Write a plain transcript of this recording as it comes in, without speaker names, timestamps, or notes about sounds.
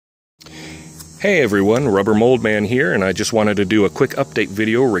Hey everyone, Rubber Mold Man here, and I just wanted to do a quick update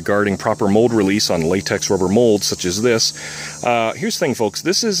video regarding proper mold release on latex rubber molds such as this. Here's the thing, folks.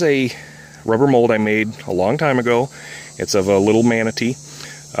 This is a rubber mold I made a long time ago. It's of a little manatee,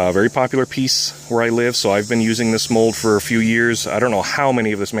 a very popular piece where I live, so I've been using this mold for a few years. I don't know how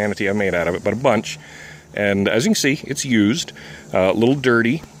many of this manatee I've made out of it, but a bunch. And as you can see, it's used, a little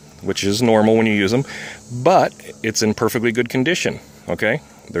dirty, which is normal when you use them, but it's in perfectly good condition, okay?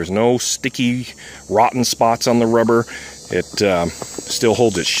 There's no sticky, rotten spots on the rubber. It still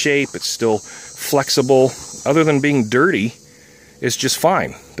holds its shape. It's still flexible. Other than being dirty, it's just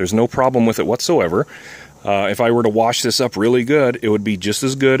fine. There's no problem with it whatsoever. If I were to wash this up really good, it would be just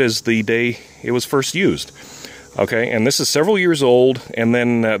as good as the day it was first used. Okay, and this is several years old, and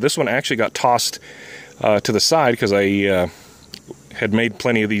then this one actually got tossed to the side because I had made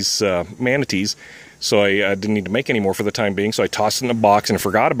plenty of these manatees. So I didn't need to make any more for the time being, so I tossed it in a box and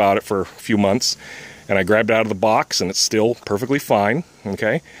forgot about it for a few months. And I grabbed it out of the box, and it's still perfectly fine,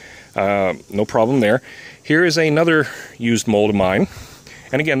 okay? No problem there. Here is another used mold of mine.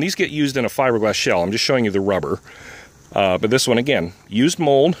 And again, these get used in a fiberglass shell. I'm just showing you the rubber. But this one, again, used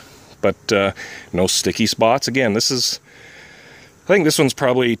mold, but no sticky spots. Again, this is, I think this one's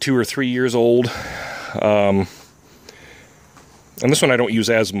probably 2 or 3 years old. And this one I don't use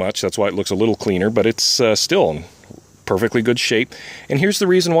as much, that's why it looks a little cleaner, but it's still in perfectly good shape. And here's the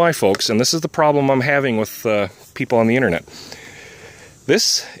reason why, folks, and this is the problem I'm having with people on the internet.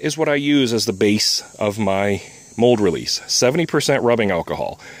 This is what I use as the base of my mold release, 70% rubbing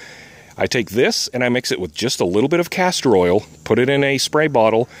alcohol. I take this and I mix it with just a little bit of castor oil, put it in a spray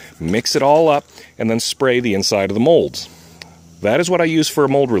bottle, mix it all up, and then spray the inside of the molds. That is what I use for a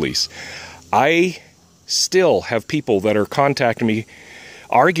mold release. I still have people that are contacting me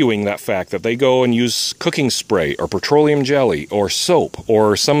arguing that fact, that they go and use cooking spray or petroleum jelly or soap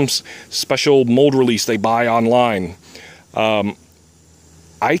or some special mold release they buy online.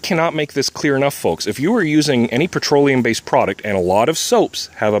 I cannot make this clear enough, folks. If you are using any petroleum-based product, and a lot of soaps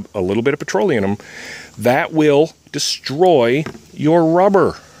have a little bit of petroleum in them, that will destroy your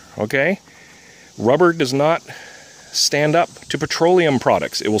rubber, okay? Rubber does not stand up to petroleum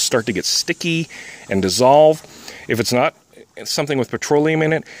products. It will start to get sticky and dissolve. If it's not something with petroleum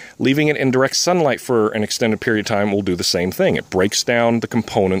in it, leaving it in direct sunlight for an extended period of time will do the same thing. It breaks down the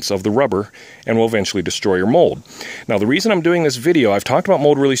components of the rubber and will eventually destroy your mold. Now, the reason I'm doing this video, I've talked about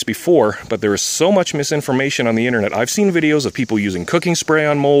mold release before, but there is so much misinformation on the internet. I've seen videos of people using cooking spray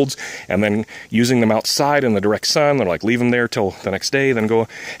on molds and then using them outside in the direct sun. They're like, leave them there till the next day, then go,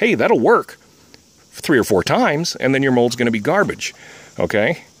 hey, that'll work 3 or 4 times, and then your mold's going to be garbage,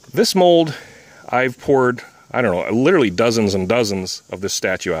 okay? This mold, I've poured, I don't know, literally dozens and dozens of this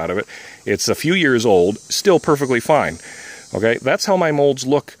statue out of it. It's a few years old, still perfectly fine, okay? That's how my molds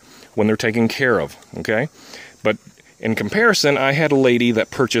look when they're taken care of, okay? But in comparison, I had a lady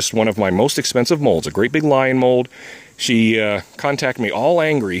that purchased one of my most expensive molds, a great big lion mold. She contacted me all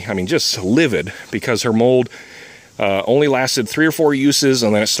angry, I mean, just livid, because her mold only lasted 3 or 4 uses,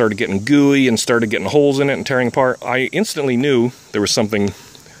 and then it started getting gooey and started getting holes in it and tearing apart. I instantly knew there was something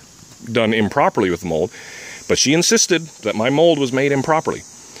done improperly with the mold, but she insisted that my mold was made improperly.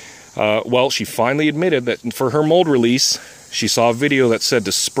 Well, she finally admitted that for her mold release, she saw a video that said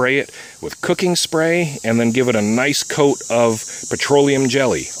to spray it with cooking spray and then give it a nice coat of petroleum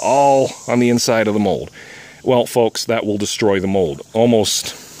jelly, all on the inside of the mold. Well, folks, that will destroy the mold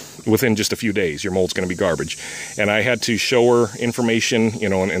almost within just a few days. Your mold's going to be garbage. And I had to show her information, you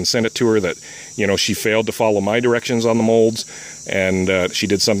know, and send it to her that, you know, she failed to follow my directions on the molds, and she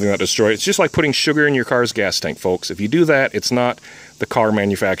did something that destroyed it. It's just like putting sugar in your car's gas tank, folks. If you do that, it's not the car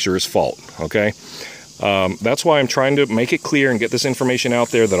manufacturer's fault, okay? That's why I'm trying to make it clear and get this information out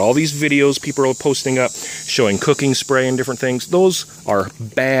there, that all these videos people are posting up showing cooking spray and different things, those are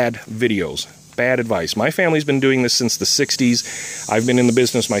bad videos. Bad advice. My family's been doing this since the 60s. I've been in the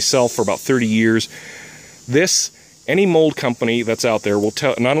business myself for about 30 years. Any mold company that's out there will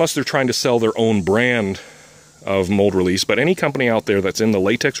tell, not unless they're trying to sell their own brand of mold release, but any company out there that's in the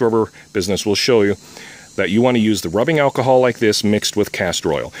latex rubber business will show you that you want to use the rubbing alcohol like this mixed with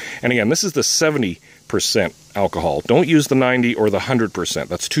castor oil. And again, this is the 70% alcohol. Don't use the 90 or the 100%.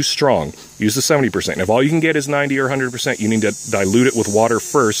 That's too strong. Use the 70%. And if all you can get is 90 or 100%, you need to dilute it with water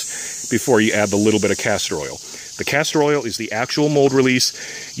first before you add the little bit of castor oil. The castor oil is the actual mold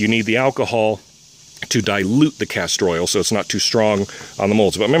release. You need the alcohol to dilute the castor oil so it's not too strong on the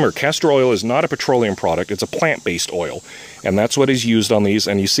molds. But remember, castor oil is not a petroleum product. It's a plant-based oil. And that's what is used on these.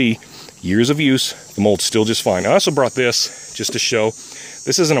 And you see, years of use, the mold's still just fine. I also brought this just to show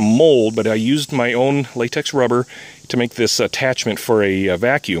This isn't a mold, but I used my own latex rubber to make this attachment for a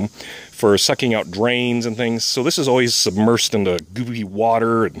vacuum for sucking out drains and things. So this is always submersed into gooey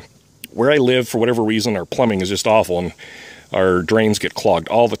water, and where I live, for whatever reason, our plumbing is just awful, and our drains get clogged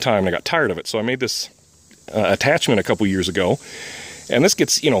all the time. I got tired of it, so I made this attachment a couple years ago, and this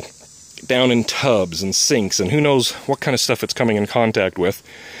gets, you know, down in tubs and sinks and who knows what kind of stuff it's coming in contact with.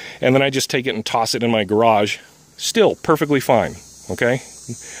 And then I just take it and toss it in my garage. Still perfectly fine, okay?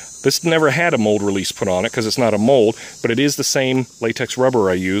 This never had a mold release put on it because it's not a mold, but it is the same latex rubber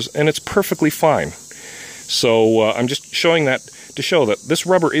I use, and it's perfectly fine. So I'm just showing that to show that this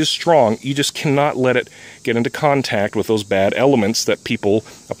rubber is strong. You just cannot let it get into contact with those bad elements that people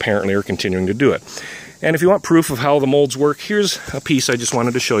apparently are continuing to do it. And if you want proof of how the molds work, here's a piece I just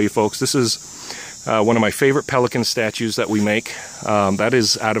wanted to show you folks. This is one of my favorite pelican statues that we make. That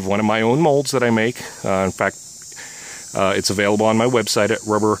is out of one of my own molds that I make. In fact, it's available on my website at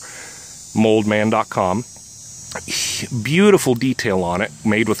rubbermoldman.com. Beautiful detail on it,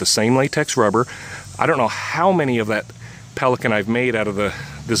 made with the same latex rubber. I don't know how many of that pelican I've made out of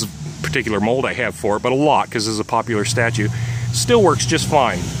this particular mold I have for it, but a lot, because this is a popular statue. Still works just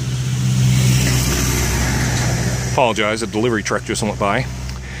fine. Apologize, a delivery truck just went by.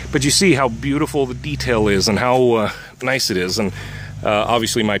 But you see how beautiful the detail is and how nice it is. And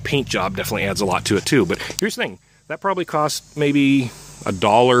obviously my paint job definitely adds a lot to it too. But here's the thing, that probably cost maybe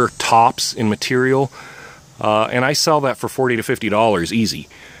 $1 tops in material. And I sell that for $40 to $50 easy.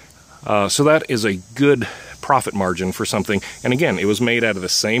 So that is a good profit margin for something. And again, it was made out of the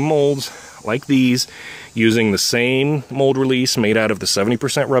same molds like these, using the same mold release made out of the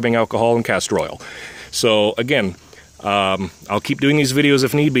 70% rubbing alcohol and castor oil. So again, I'll keep doing these videos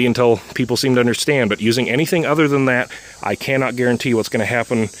if need be until people seem to understand, but using anything other than that, I cannot guarantee what's going to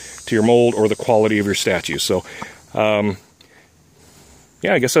happen to your mold or the quality of your statue. So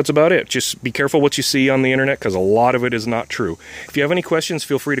yeah, I guess that's about it. Just be careful what you see on the internet, because a lot of it is not true. If you have any questions,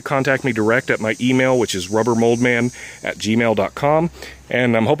 feel free to contact me direct at my email, which is rubbermoldman@gmail.com.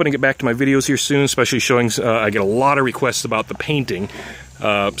 And I'm hoping to get back to my videos here soon, especially showing, I get a lot of requests about the painting. So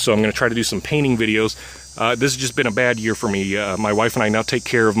I'm going to try to do some painting videos. This has just been a bad year for me. My wife and I now take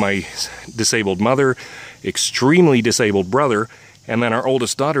care of my disabled mother, extremely disabled brother, and then our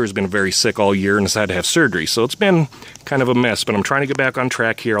oldest daughter has been very sick all year and has had to have surgery. So it's been kind of a mess, but I'm trying to get back on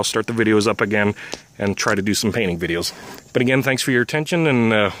track here. I'll start the videos up again and try to do some painting videos. But again, thanks for your attention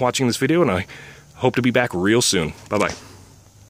and watching this video, and I hope to be back real soon. Bye-bye.